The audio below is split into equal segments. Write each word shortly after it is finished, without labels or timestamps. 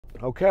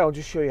Okay, I'll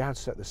just show you how to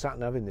set the sat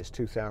nav in this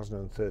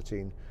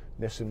 2013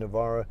 Nissan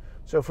Navara.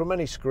 So from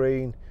any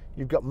screen,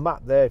 you've got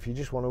map there. If you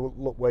just want to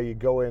look where you're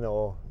going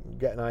or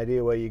get an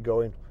idea where you're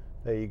going,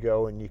 there you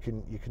go. And you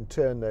can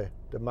turn the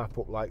map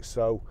up like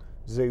so,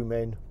 zoom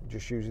in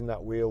just using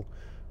that wheel.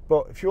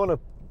 But if you want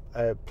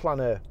to plan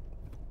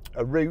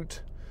a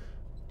route,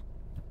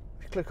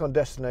 if you click on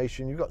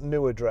destination, you've got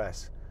new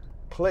address.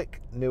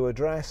 Click new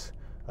address,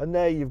 and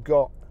there you've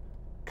got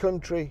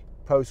country,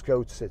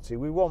 postcode, city.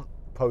 We want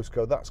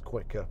postcode, that's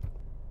quicker.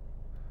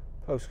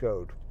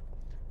 Postcode.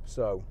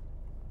 So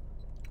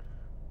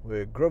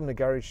we're Grosvenor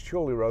Garage,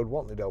 Chorley Road,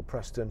 Wantleydale,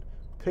 Preston,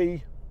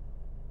 P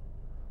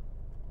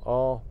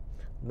R.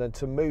 And then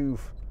to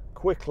move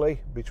quickly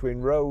between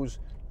rows,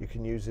 you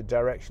can use the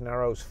direction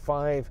arrows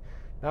 5.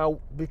 Now,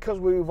 because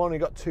we've only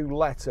got two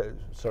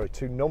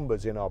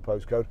numbers in our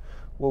postcode,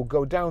 we'll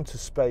go down to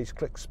space,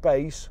 click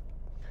space,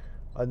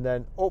 and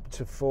then up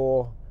to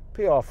 4,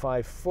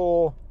 PR5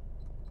 4,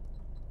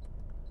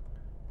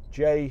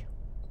 J,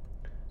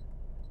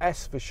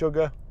 S for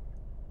sugar.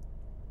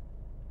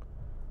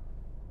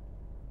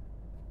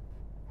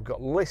 We've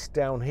got list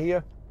down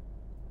here.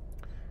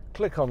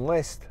 Click on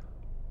list,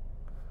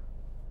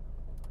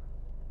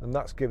 and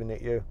that's giving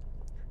it you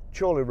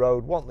Chorley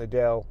Road,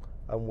 Wantleydale,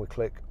 and we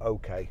click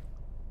OK.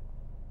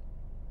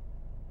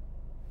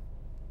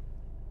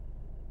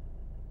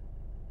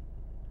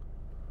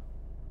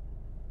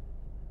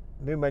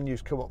 New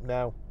menus come up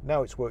now.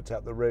 Now it's worked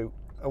out the route,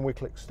 and we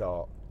click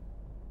start.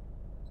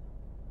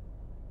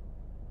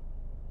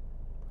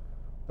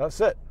 That's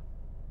it.